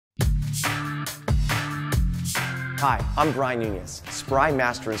Hi, I'm Brian Nunez, SPRI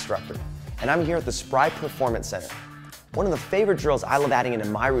Master Instructor, and I'm here at the SPRI Performance Center. One of the favorite drills I love adding into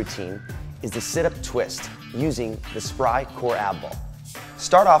my routine is the sit-up twist using the SPRI core ab ball.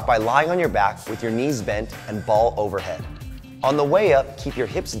 Start off by lying on your back with your knees bent and ball overhead. On the way up, keep your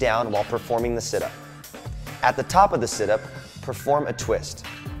hips down while performing the sit-up. At the top of the sit-up, perform a twist.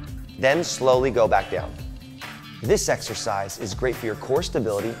 Then slowly go back down. This exercise is great for your core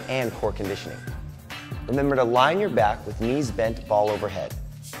stability and core conditioning. Remember to lie on your back with knees bent, ball overhead.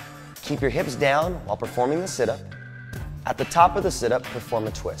 Keep your hips down while performing the sit-up. At the top of the sit-up, perform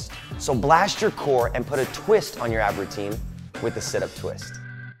a twist. So blast your core and put a twist on your ab routine with the sit-up twist.